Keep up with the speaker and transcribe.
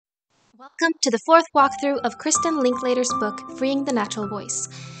Welcome to the fourth walkthrough of Kristin Linklater's book, Freeing the Natural Voice.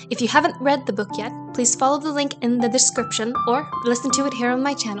 If you haven't read the book yet, please follow the link in the description or listen to it here on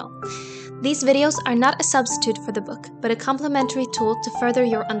my channel. These videos are not a substitute for the book, but a complementary tool to further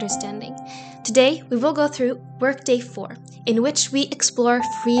your understanding. Today, we will go through Workday 4, in which we explore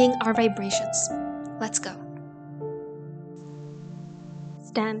freeing our vibrations. Let's go.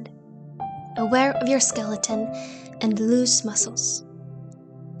 Stand, aware of your skeleton and loose muscles.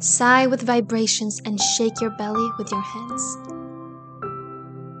 Sigh with vibrations and shake your belly with your hands.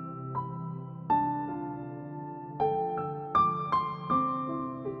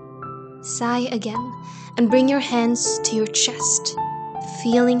 Sigh again and bring your hands to your chest,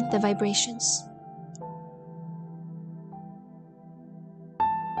 feeling the vibrations.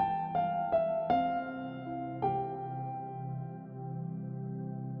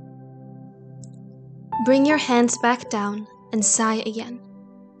 Bring your hands back down and sigh again,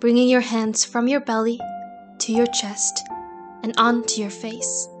 bringing your hands from your belly to your chest and onto your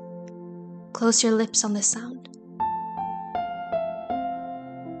face. Close your lips on the sound.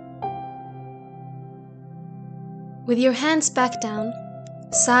 With your hands back down,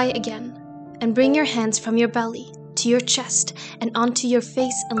 sigh again and bring your hands from your belly to your chest and onto your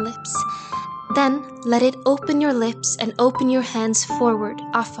face and lips. Then let it open your lips and open your hands forward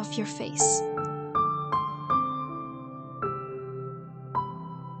off of your face.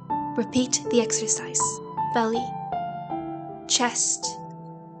 Repeat the exercise. Belly, chest,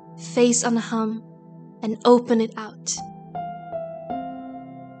 face on a hum, and open it out.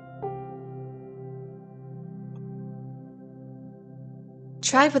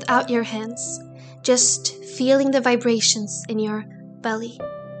 Try without your hands, just feeling the vibrations in your belly,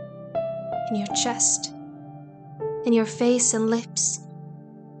 in your chest, in your face and lips,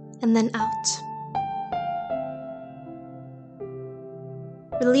 and then out.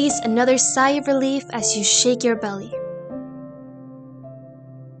 Release another sigh of relief as you shake your belly.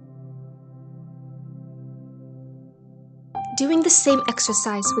 Doing the same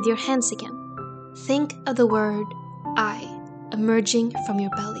exercise with your hands again. Think of the word I emerging from your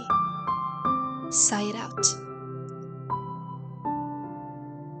belly. Sigh it out.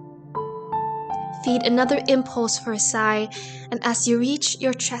 Feed another impulse for a sigh, and as you reach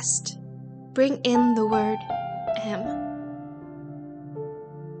your chest, bring in the word am.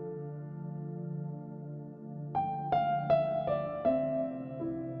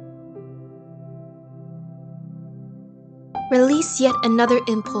 Release yet another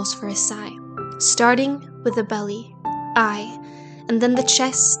impulse for a sigh, starting with the belly, I, and then the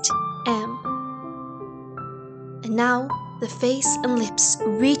chest, am. And now the face and lips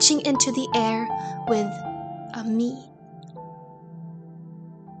reaching into the air with a me.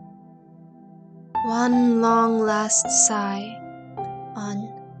 One long last sigh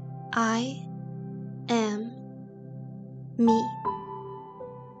on I am me.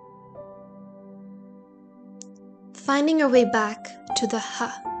 Finding your way back to the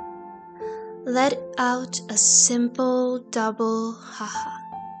ha. Let out a simple double ha-ha.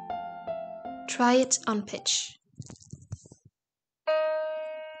 Try it on pitch.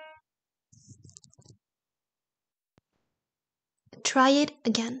 Try it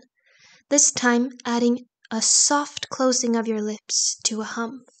again, this time adding a soft closing of your lips to a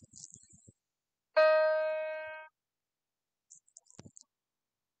hum.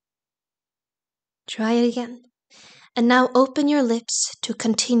 Try it again. And now open your lips to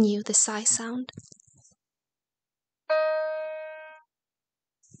continue the sigh sound.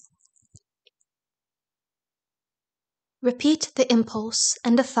 Repeat the impulse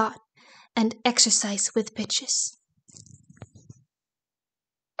and the thought and exercise with pitches.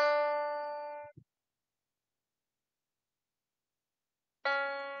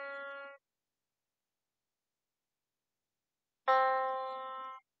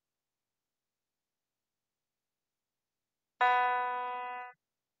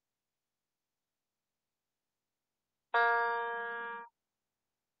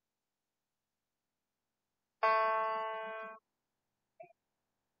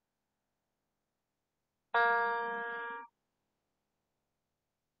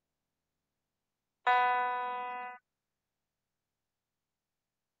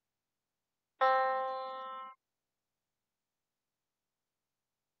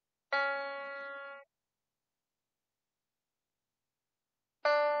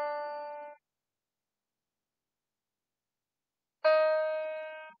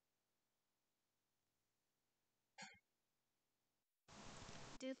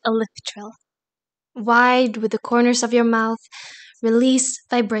 Do a lip trill. Wide with the corners of your mouth, release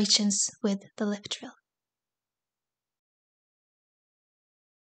vibrations with the lip trill.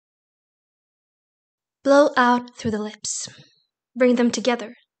 Blow out through the lips. Bring them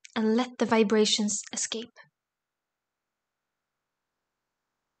together and let the vibrations escape.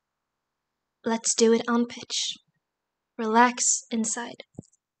 Let's do it on pitch. Relax inside.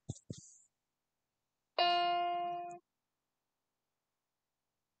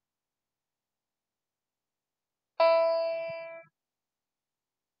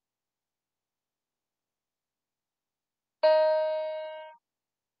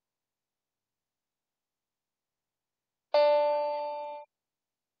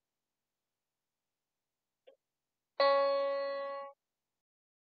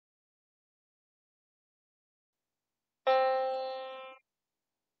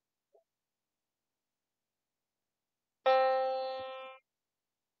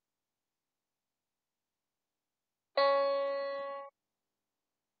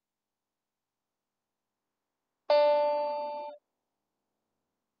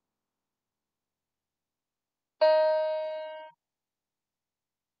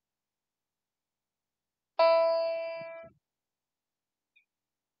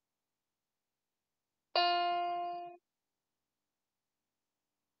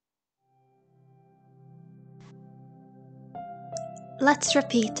 Let's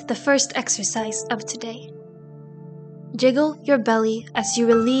repeat the first exercise of today. Jiggle your belly as you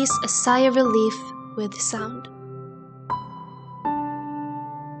release a sigh of relief with sound.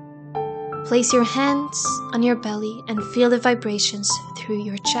 Place your hands on your belly and feel the vibrations through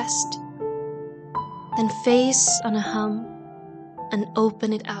your chest. Then face on a hum and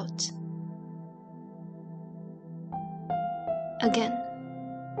open it out. Again.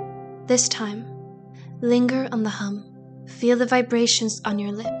 This time, linger on the hum. Feel the vibrations on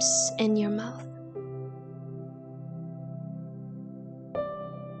your lips, in your mouth.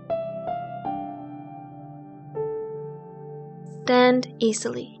 Stand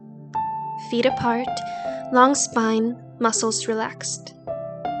easily. Feet apart, long spine, muscles relaxed.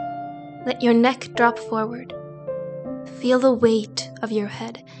 Let your neck drop forward. Feel the weight of your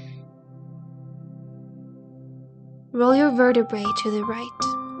head. Roll your vertebrae to the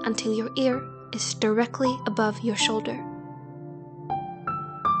right until your ear is directly above your shoulder.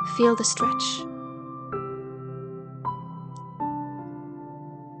 Feel the stretch.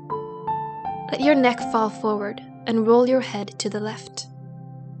 Let your neck fall forward and roll your head to the left.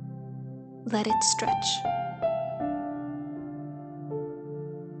 Let it stretch.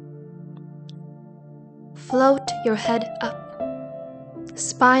 Float your head up,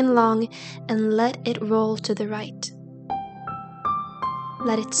 spine long, and let it roll to the right.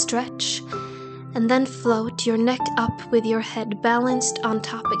 Let it stretch, and then float your neck up with your head balanced on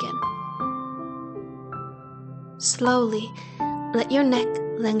top again. Slowly, let your neck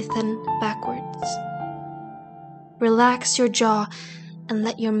lengthen backwards. Relax your jaw and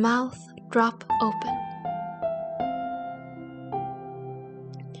let your mouth drop open.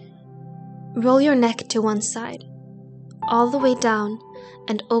 Roll your neck to one side, all the way down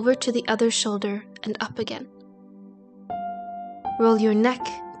and over to the other shoulder and up again. Roll your neck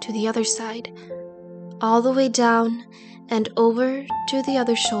to the other side, all the way down and over to the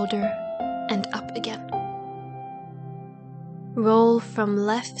other shoulder and up again. Roll from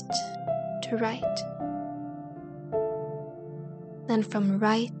left to right, then from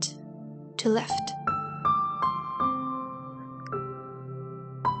right to left.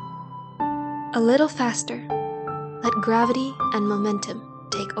 A little faster. Let gravity and momentum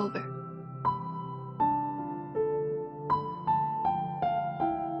take over.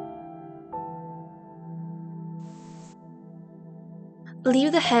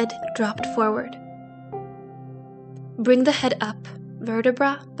 Leave the head dropped forward. Bring the head up,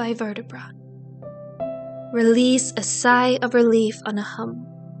 vertebra by vertebra. Release a sigh of relief on a hum.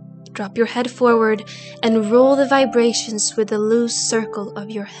 Drop your head forward and roll the vibrations with the loose circle of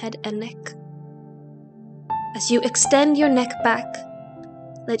your head and neck. As you extend your neck back,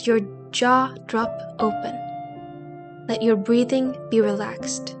 let your jaw drop open. Let your breathing be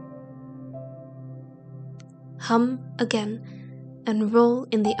relaxed. Hum again and roll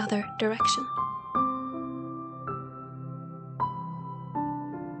in the other direction.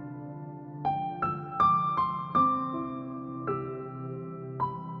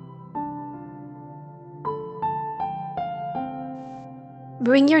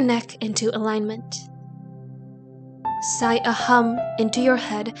 Bring your neck into alignment. Sigh a hum into your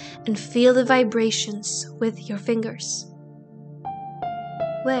head and feel the vibrations with your fingers.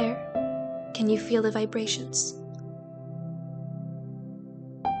 Where can you feel the vibrations?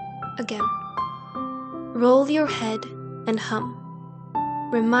 Again, roll your head and hum.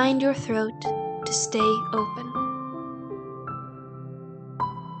 Remind your throat to stay open.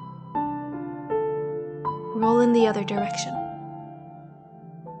 roll in the other direction.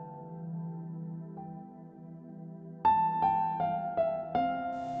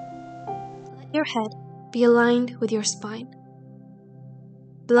 Let your head be aligned with your spine.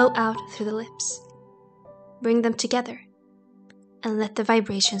 Blow out through the lips. Bring them together and let the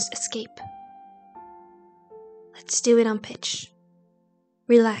vibrations escape. Let's do it on pitch.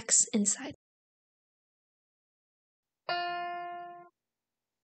 Relax inside.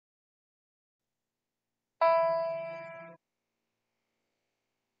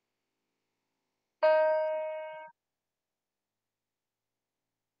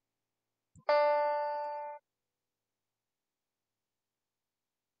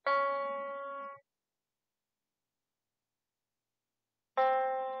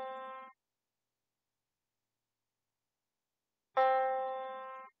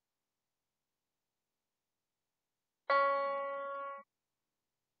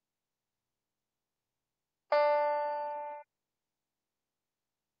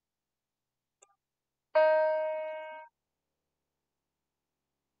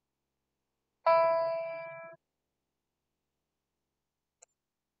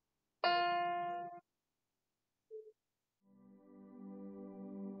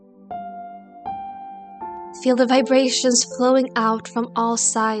 Feel the vibrations flowing out from all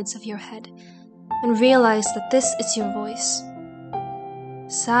sides of your head and realize that this is your voice.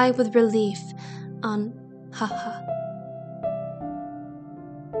 Sigh with relief on ha-ha.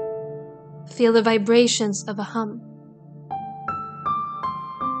 Feel the vibrations of a hum.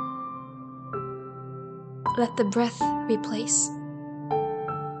 Let the breath replace.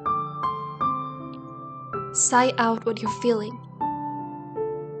 Sigh out what you're feeling.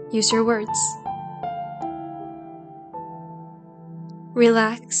 Use your words.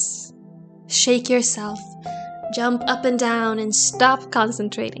 Relax, shake yourself, jump up and down, and stop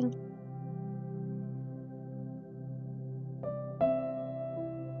concentrating.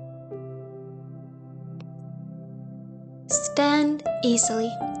 Stand easily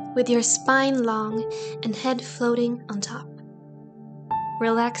with your spine long and head floating on top.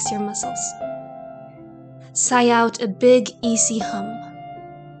 Relax your muscles. Sigh out a big, easy hum.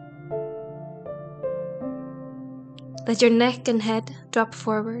 Let your neck and head drop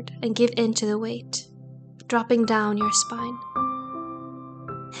forward and give in to the weight, dropping down your spine.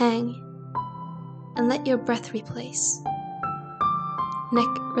 Hang and let your breath replace. Neck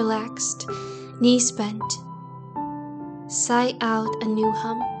relaxed, knees bent. Sigh out a new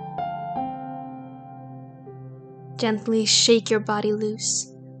hum. Gently shake your body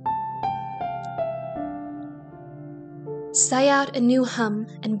loose. Sigh out a new hum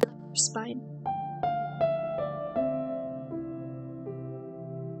and build your spine.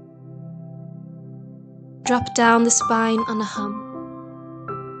 Drop down the spine on a hum.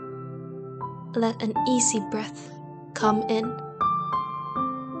 Let an easy breath come in.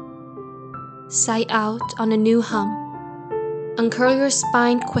 Sigh out on a new hum. Uncurl your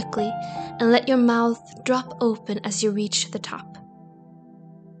spine quickly and let your mouth drop open as you reach the top.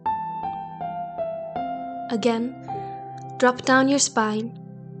 Again, drop down your spine.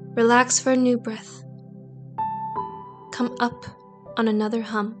 Relax for a new breath. Come up on another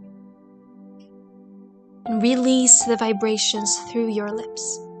hum. And release the vibrations through your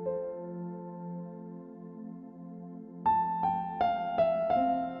lips.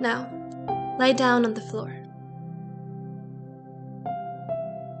 Now, lie down on the floor.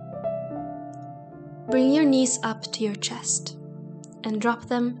 Bring your knees up to your chest and drop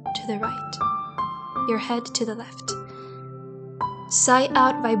them to the right, your head to the left. Sigh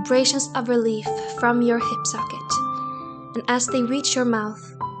out vibrations of relief from your hip socket, and as they reach your mouth,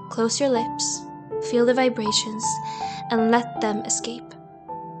 close your lips. Feel the vibrations and let them escape.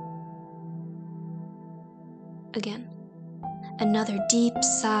 Again, another deep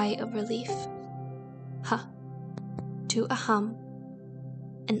sigh of relief. Ha, to a hum,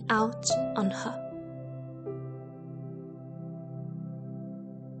 and out on ha.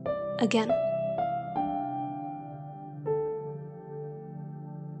 Again.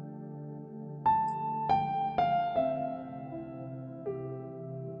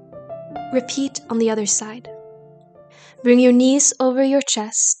 Repeat on the other side. Bring your knees over your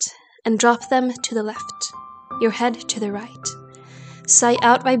chest and drop them to the left, your head to the right. Sigh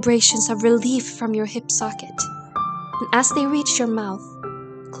out vibrations of relief from your hip socket. And as they reach your mouth,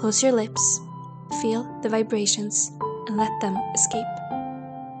 close your lips, feel the vibrations, and let them escape.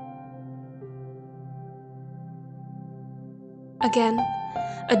 Again,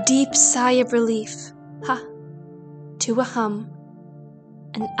 a deep sigh of relief. Ha, to a hum,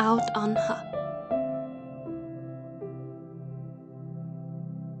 and out on ha.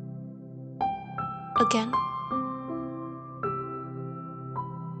 Again.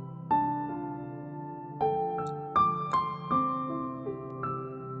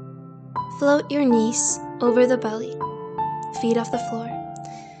 Float your knees over the belly, feet off the floor,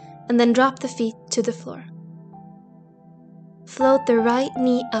 and then drop the feet to the floor. Float the right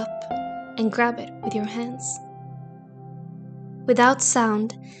knee up and grab it with your hands. Without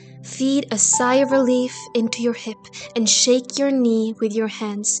sound, feed a sigh of relief into your hip and shake your knee with your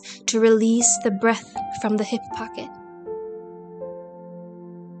hands to release the breath from the hip pocket.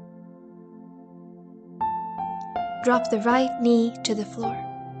 Drop the right knee to the floor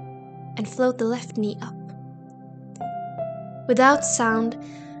and float the left knee up. Without sound,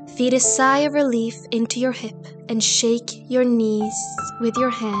 feed a sigh of relief into your hip and shake your knees with your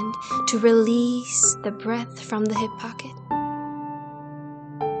hand to release the breath from the hip pocket.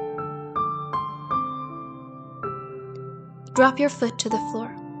 Drop your foot to the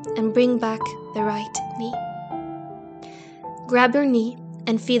floor and bring back the right knee. Grab your knee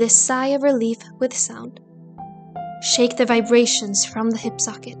and feel a sigh of relief with sound. Shake the vibrations from the hip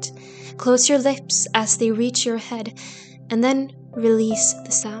socket. Close your lips as they reach your head, and then release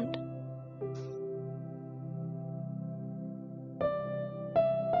the sound.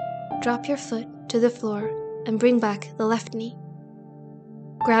 Drop your foot to the floor and bring back the left knee.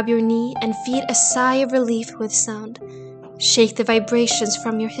 Grab your knee and feel a sigh of relief with sound. Shake the vibrations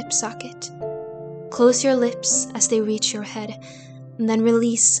from your hip socket. Close your lips as they reach your head, and then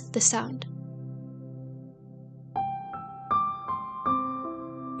release the sound.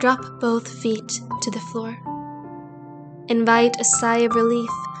 Drop both feet to the floor. Invite a sigh of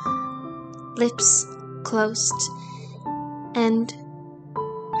relief, lips closed, and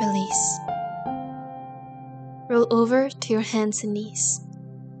release. Roll over to your hands and knees.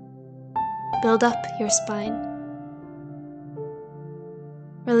 Build up your spine.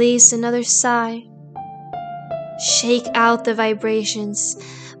 Release another sigh. Shake out the vibrations.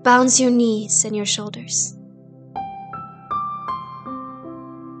 Bounce your knees and your shoulders.